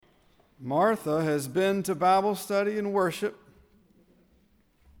Martha has been to Bible study and worship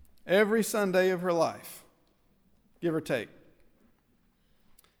every Sunday of her life, give or take.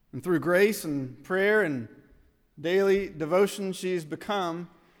 And through grace and prayer and daily devotion, she's become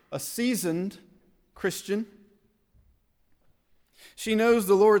a seasoned Christian. She knows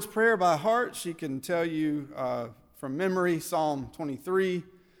the Lord's Prayer by heart. She can tell you from memory Psalm 23,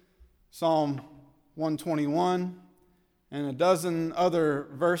 Psalm 121, and a dozen other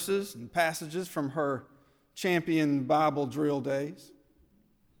verses and passages from her champion Bible drill days.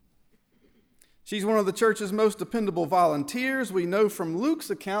 She's one of the church's most dependable volunteers. We know from Luke's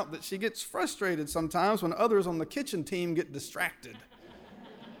account that she gets frustrated sometimes when others on the kitchen team get distracted.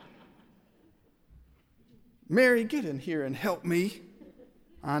 Mary, get in here and help me.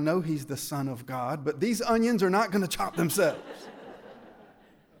 I know he's the Son of God, but these onions are not going to chop themselves.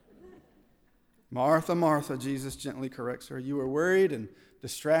 Martha, Martha, Jesus gently corrects her. You are worried and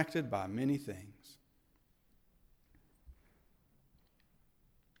distracted by many things.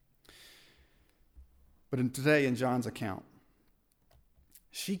 But today in John's account,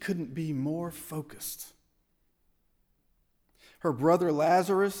 she couldn't be more focused. Her brother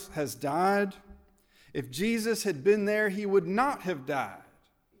Lazarus has died. If Jesus had been there, he would not have died.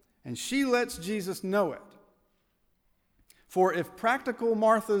 And she lets Jesus know it. For if practical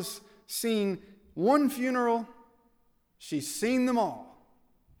Martha's seen one funeral, she's seen them all.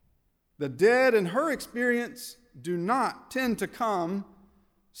 The dead, in her experience, do not tend to come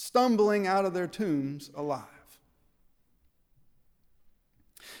stumbling out of their tombs alive.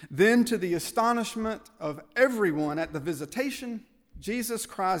 Then, to the astonishment of everyone at the visitation, Jesus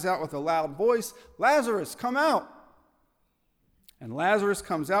cries out with a loud voice, Lazarus, come out! And Lazarus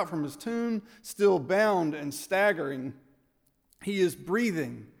comes out from his tomb, still bound and staggering. He is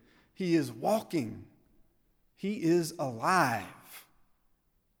breathing. He is walking. He is alive.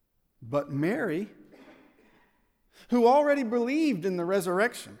 But Mary, who already believed in the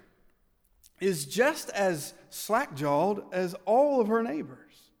resurrection, is just as slack-jawed as all of her neighbors.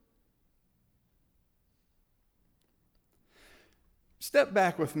 Step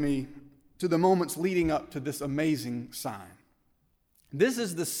back with me to the moments leading up to this amazing sign. This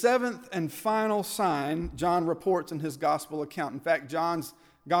is the seventh and final sign John reports in his gospel account. In fact, John's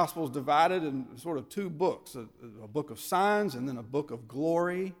gospel is divided in sort of two books, a book of signs and then a book of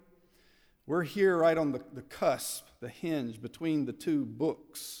glory. We're here right on the cusp, the hinge between the two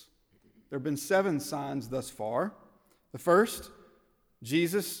books. There have been 7 signs thus far. The first,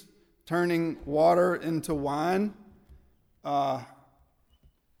 Jesus turning water into wine at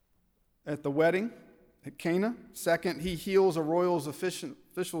the wedding at Cana. Second, he heals a royal's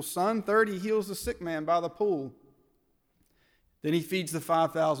official's son. Third, he heals the sick man by the pool. Then he feeds the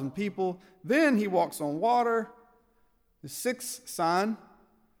 5,000 people. Then he walks on water. The 6th sign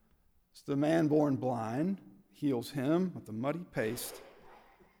is the man born blind, heals him with the muddy paste.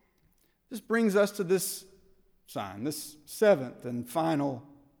 This brings us to this sign, this 7th and final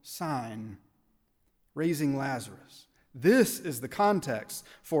sign, raising Lazarus. This is the context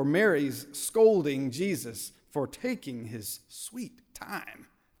for Mary's scolding Jesus for taking his sweet time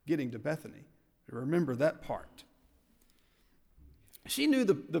getting to Bethany. Remember that part. She knew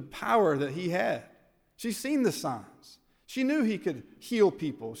the power that he had. She's seen the signs. She knew he could heal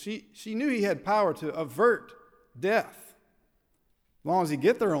people. She knew he had power to avert death as long as he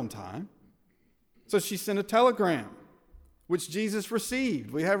get there on time. So she sent a telegram, which Jesus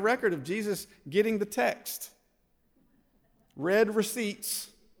received. We have record of Jesus getting the text. Read receipts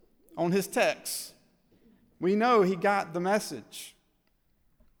on his text. We know he got the message.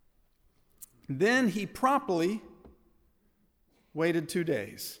 Then he promptly waited 2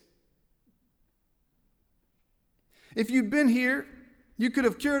 days. If you'd been here, you could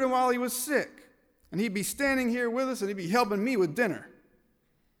have cured him while he was sick, and he'd be standing here with us, and he'd be helping me with dinner.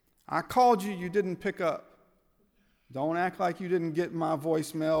 I called you, you didn't pick up. Don't act like you didn't get my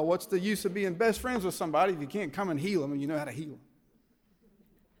voicemail. What's the use of being best friends with somebody if you can't come and heal them and you know how to heal them?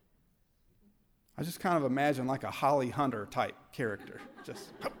 I just kind of imagine like a Holly Hunter type character.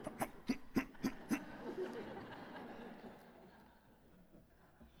 Just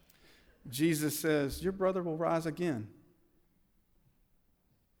Jesus says, your brother will rise again.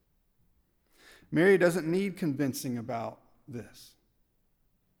 Mary doesn't need convincing about this,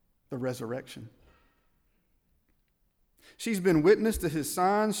 the resurrection. She's been witness to his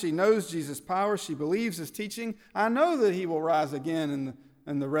signs. She knows Jesus' power. She believes his teaching. I know that he will rise again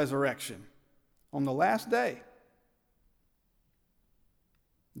in the resurrection on the last day.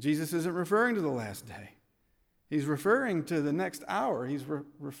 Jesus isn't referring to the last day. He's referring to the next hour. He's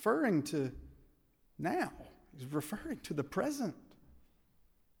referring to now. He's referring to the present.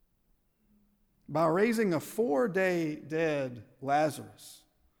 By raising a 4-day dead Lazarus,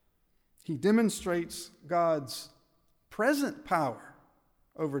 he demonstrates God's present power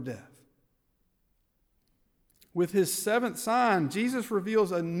over death. With his 7th sign, Jesus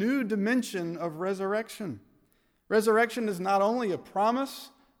reveals a new dimension of resurrection. Resurrection is not only a promise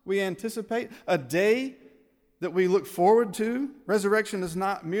we anticipate, a day that we look forward to. Resurrection is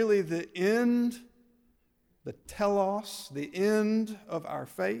not merely the end, the telos, the end of our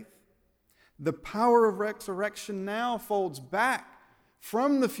faith. The power of resurrection now folds back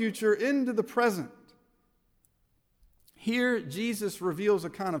from the future into the present. Here, Jesus reveals a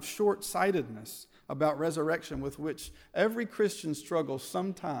kind of short-sightedness about resurrection with which every Christian struggles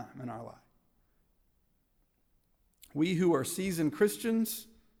sometime in our life. We who are seasoned Christians,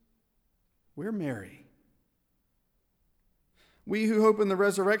 we're merry. We who hope in the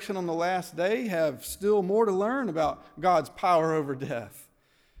resurrection on the last day have still more to learn about God's power over death.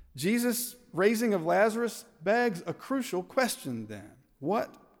 Jesus' raising of Lazarus begs a crucial question then.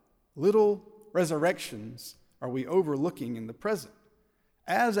 What little resurrections are we overlooking in the present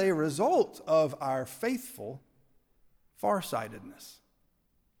as a result of our faithful farsightedness?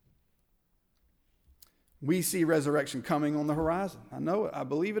 We see resurrection coming on the horizon. I know it. I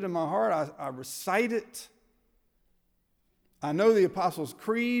believe it in my heart. I recite it. I know the Apostles'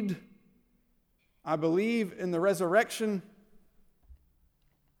 Creed. I believe in the resurrection.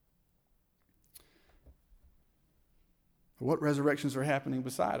 What resurrections are happening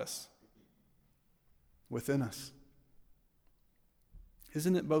beside us? Within us.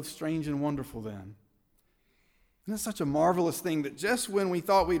 Isn't it both strange and wonderful then? Isn't it such a marvelous thing that just when we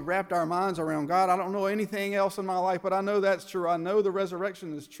thought we'd wrapped our minds around God, I don't know anything else in my life, but I know that's true. I know the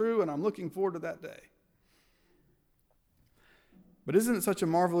resurrection is true, and I'm looking forward to that day. But isn't it such a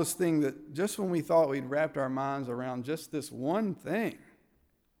marvelous thing that just when we thought we'd wrapped our minds around just this one thing,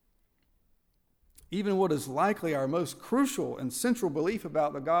 even what is likely our most crucial and central belief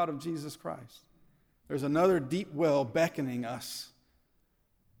about the God of Jesus Christ, there's another deep well beckoning us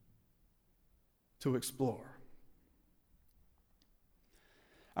to explore.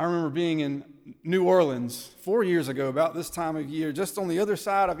 I remember being in New Orleans 4 years ago, about this time of year, just on the other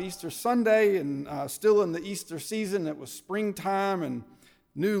side of Easter Sunday, and still in the Easter season. It was springtime and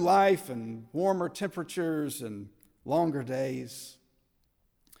new life and warmer temperatures and longer days.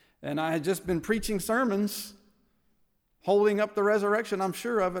 And I had just been preaching sermons holding up the resurrection. I'm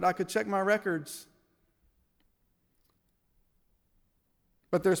sure of it. I could check my records.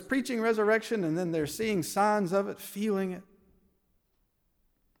 But there's preaching resurrection, and then there's seeing signs of it, feeling it.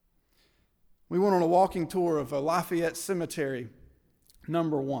 We went on a walking tour of Lafayette Cemetery,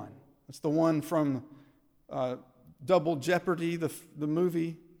 number 1. It's the one from Double Jeopardy, the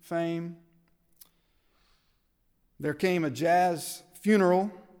movie fame. There came a jazz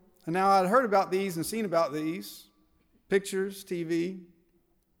funeral. And now I'd heard about these and seen about these, pictures, TV.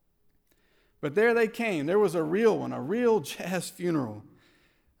 But there they came. There was a real one, a real jazz funeral.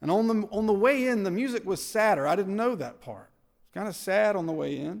 And on the way in, the music was sadder. I didn't know that part. It's kind of sad on the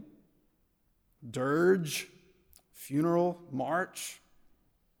way in. Dirge, funeral, march.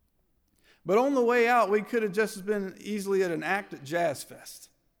 But on the way out, we could have just been easily at an act at Jazz Fest.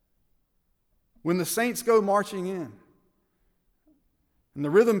 When the saints go marching in, and the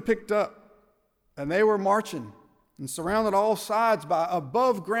rhythm picked up, and they were marching and surrounded all sides by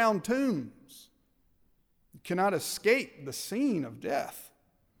above-ground tombs. You cannot escape the scene of death.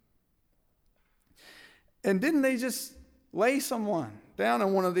 And didn't they just lay someone down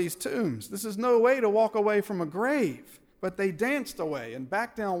in one of these tombs? This is no way to walk away from a grave, but they danced away and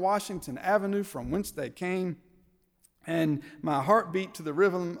back down Washington Avenue from whence they came. And my heart beat to the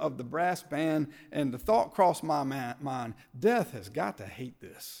rhythm of the brass band, and the thought crossed my mind, death has got to hate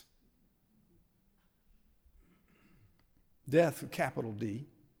this. Death with capital D.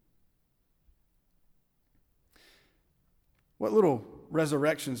 What little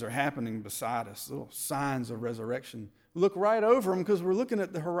resurrections are happening beside us, little signs of resurrection. Look right over them because we're looking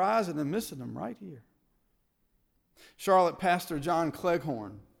at the horizon and missing them right here. Charlotte pastor John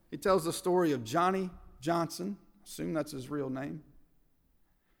Cleghorn, he tells the story of Johnny Johnson. Assume that's his real name.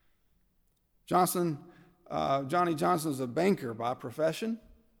 Johnny Johnson is a banker by profession.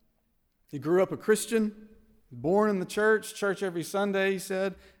 He grew up a Christian, born in the church every Sunday, he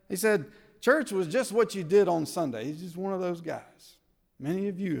said. He said, church was just what you did on Sunday. He's just one of those guys. Many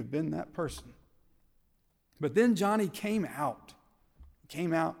of you have been that person. But then Johnny came out,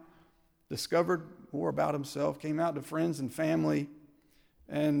 discovered more about himself, came out to friends and family.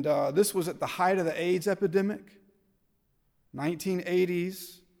 And this was at the height of the AIDS epidemic.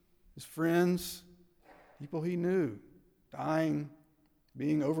 1980s, his friends, people he knew, dying,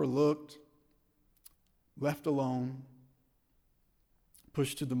 being overlooked. left alone,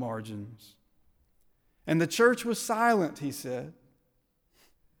 pushed to the margins. And the church was silent, he said.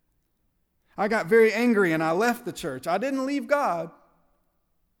 I got very angry and I left the church. I didn't leave God.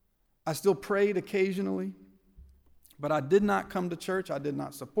 I still prayed occasionally, but I did not come to church. I did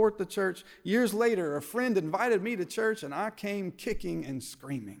not support the church. Years later, a friend invited me to church and I came kicking and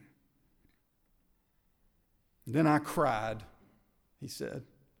screaming. Then I cried, he said,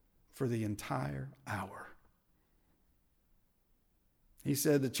 for the entire hour. He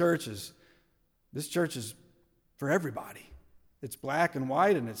said this church is for everybody. It's black and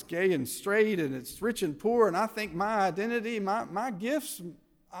white, and it's gay and straight, and it's rich and poor, and I think my identity, my gifts,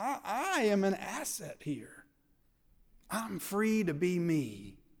 I am an asset here. I'm free to be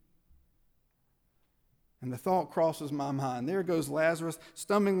me. And the thought crosses my mind. There goes Lazarus,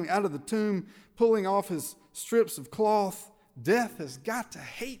 stumbling out of the tomb, pulling off his strips of cloth. Death has got to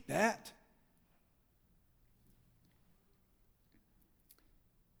hate that.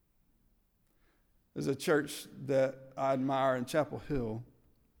 There's a church that I admire in Chapel Hill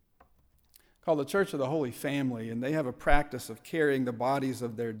called the Church of the Holy Family, and they have a practice of carrying the bodies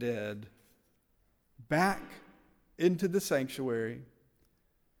of their dead back into the sanctuary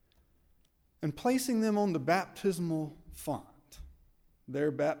and placing them on the baptismal font.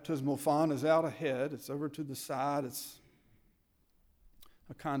 Their baptismal font is out ahead. It's over to the side. It's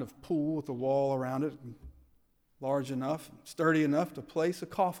a kind of pool with a wall around it, large enough, sturdy enough to place a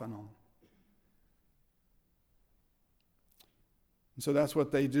coffin on. And so that's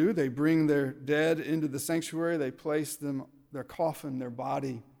what they do. They bring their dead into the sanctuary. They place them, their coffin, their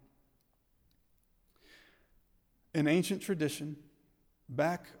body, in ancient tradition,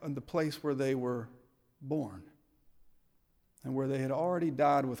 back in the place where they were born and where they had already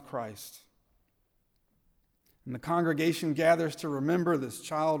died with Christ. And the congregation gathers to remember this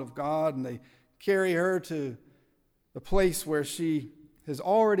child of God, and they carry her to the place where she has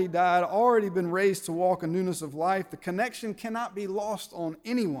already died, already been raised to walk in newness of life. The connection cannot be lost on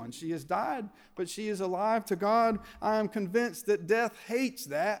anyone. She has died, but she is alive to God. I am convinced that death hates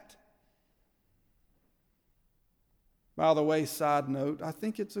that. By the way, side note, I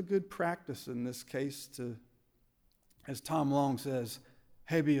think it's a good practice in this case to, as Tom Long says,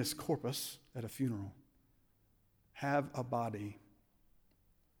 habeas corpus at a funeral. Have a body.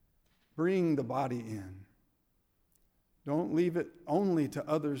 Bring the body in. Don't leave it only to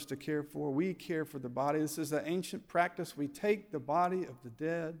others to care for. We care for the body. This is an ancient practice. We take the body of the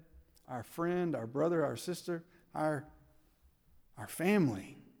dead, our friend, our brother, our sister, our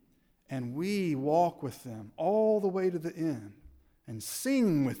family, and we walk with them all the way to the end and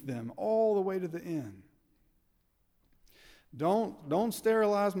sing with them all the way to the end. Don't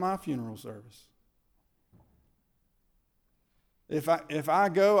sterilize my funeral service. If I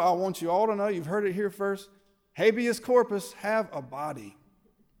go, I want you all to know, you've heard it here first, habeas corpus, have a body.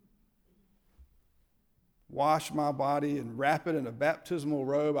 Wash my body and wrap it in a baptismal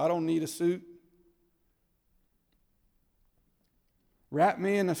robe. I don't need a suit. Wrap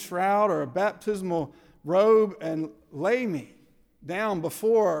me in a shroud or a baptismal robe and lay me down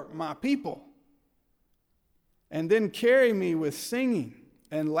before my people. And then carry me with singing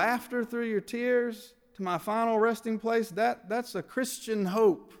and laughter through your tears to my final resting place. That's a Christian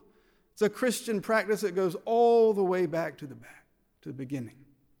hope. It's a Christian practice that goes all the way back to the beginning.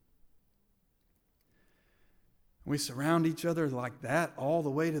 We surround each other like that all the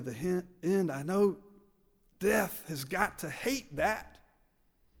way to the end. I know death has got to hate that.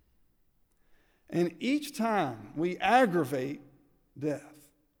 And each time we aggravate death,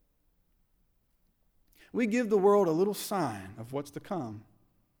 we give the world a little sign of what's to come,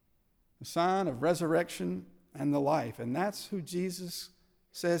 a sign of resurrection and the life. And that's who Jesus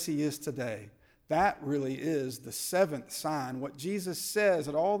says he is today. That really is the seventh sign. What Jesus says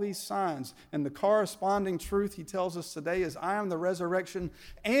at all these signs and the corresponding truth he tells us today is, I am the resurrection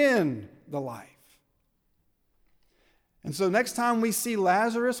and the life. And so next time we see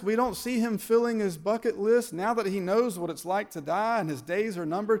Lazarus, we don't see him filling his bucket list. Now that he knows what it's like to die and his days are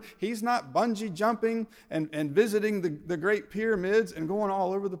numbered, he's not bungee jumping and visiting the great pyramids and going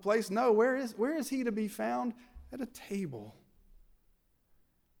all over the place. No, where is he to be found? At a table.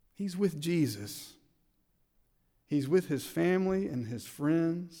 He's with Jesus. He's with his family and his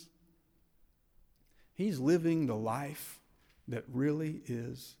friends. He's living the life that really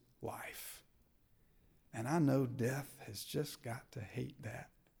is life. And I know death has just got to hate that.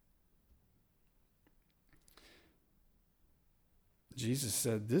 Jesus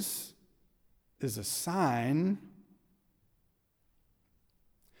said, this is a sign,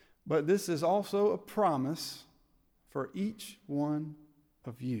 but this is also a promise for each one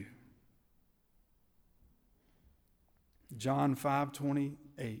of you. John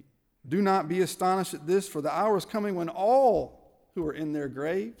 5:28. Do not be astonished at this, for the hour is coming when all who are in their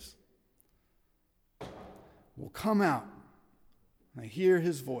graves will come out and hear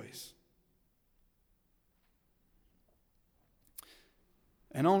his voice.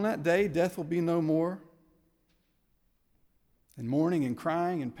 And on that day, death will be no more, and mourning and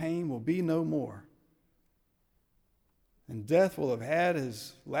crying and pain will be no more. And death will have had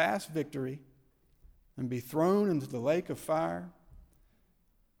his last victory and be thrown into the lake of fire.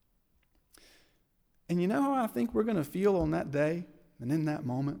 And you know how I think we're going to feel on that day and in that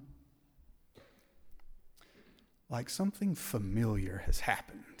moment? Like something familiar has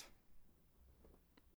happened.